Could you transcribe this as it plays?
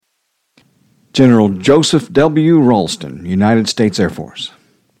General Joseph W. Ralston, United States Air Force.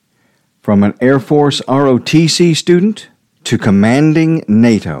 From an Air Force ROTC student to commanding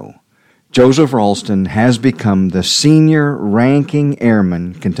NATO, Joseph Ralston has become the senior ranking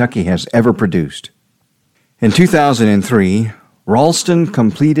airman Kentucky has ever produced. In 2003, Ralston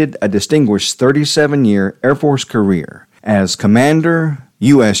completed a distinguished 37-year Air Force career as Commander,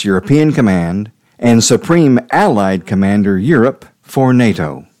 U.S. European Command, and Supreme Allied Commander Europe for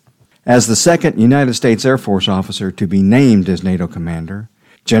NATO. As the second United States Air Force officer to be named as NATO commander,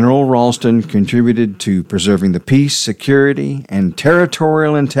 General Ralston contributed to preserving the peace, security, and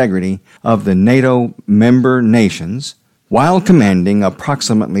territorial integrity of the NATO member nations while commanding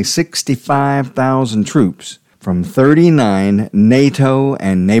approximately 65,000 troops from 39 NATO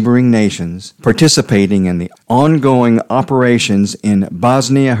and neighboring nations participating in the ongoing operations in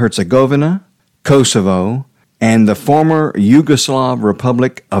Bosnia-Herzegovina, Kosovo, and the former Yugoslav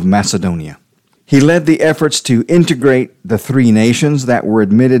Republic of Macedonia. He led the efforts to integrate the three nations that were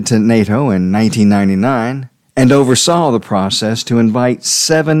admitted to NATO in 1999 and oversaw the process to invite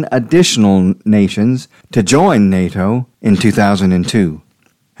 7 additional nations to join NATO in 2002.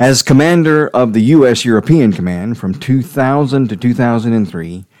 As commander of the U.S. European Command from 2000 to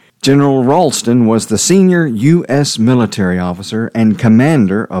 2003, General Ralston was the senior U.S. military officer and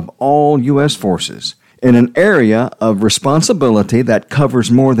commander of all U.S. forces in an area of responsibility that covers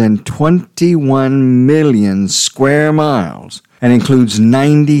more than 21 million square miles and includes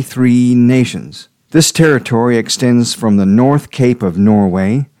 93 nations. This territory extends from the North Cape of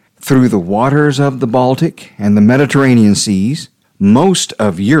Norway through the waters of the Baltic and the Mediterranean Seas, most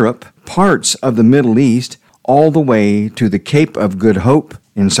of Europe, parts of the Middle East, all the way to the Cape of Good Hope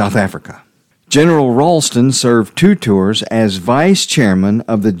in South Africa. General Ralston served 2 tours as Vice Chairman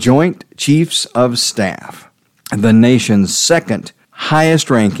of the Joint Chiefs of Staff, the nation's second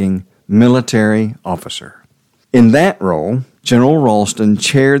highest-ranking military officer. In that role, General Ralston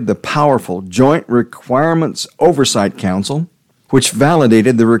chaired the powerful Joint Requirements Oversight Council, which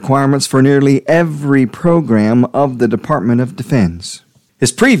validated the requirements for nearly every program of the Department of Defense.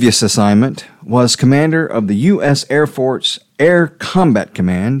 His previous assignment was commander of the U.S. Air Force Air Combat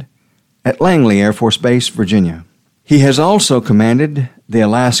Command at Langley Air Force Base, Virginia. He has also commanded the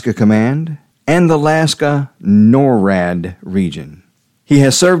Alaska Command and the Alaska NORAD region. He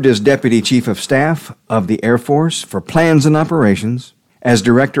has served as Deputy Chief of Staff of the Air Force for Plans and Operations, as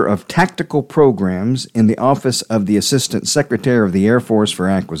Director of Tactical Programs in the Office of the Assistant Secretary of the Air Force for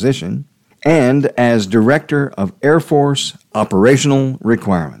Acquisition, and as Director of Air Force Operational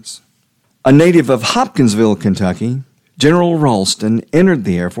Requirements. A native of Hopkinsville, Kentucky, General Ralston entered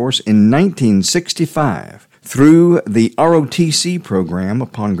the Air Force in 1965 through the ROTC program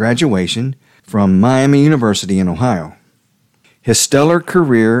upon graduation from Miami University in Ohio. His stellar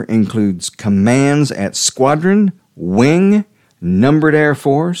career includes commands at squadron, wing, numbered Air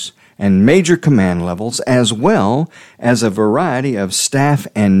Force, and major command levels, as well as a variety of staff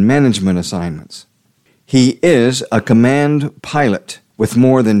and management assignments. He is a command pilot with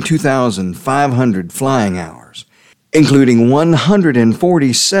more than 2,500 flying hours, including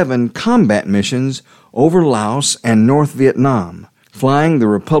 147 combat missions over Laos and North Vietnam, flying the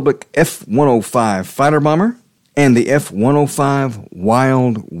Republic F-105 fighter bomber and the F-105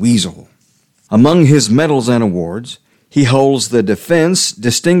 Wild Weasel. Among his medals and awards, he holds the Defense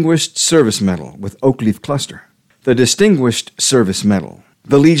Distinguished Service Medal with Oak Leaf Cluster, the Distinguished Service Medal,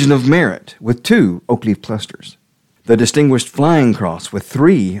 the Legion of Merit with 2 Oak Leaf Clusters, the Distinguished Flying Cross with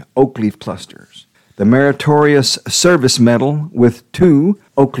 3 Oak Leaf Clusters, the Meritorious Service Medal with 2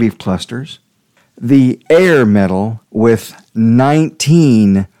 Oak Leaf Clusters, the Air Medal with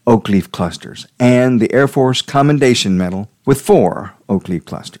 19 Oak Leaf Clusters, and the Air Force Commendation Medal with 4 Oak Leaf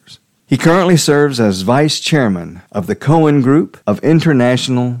Clusters. He currently serves as Vice Chairman of the Cohen Group of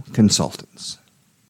International Consultants.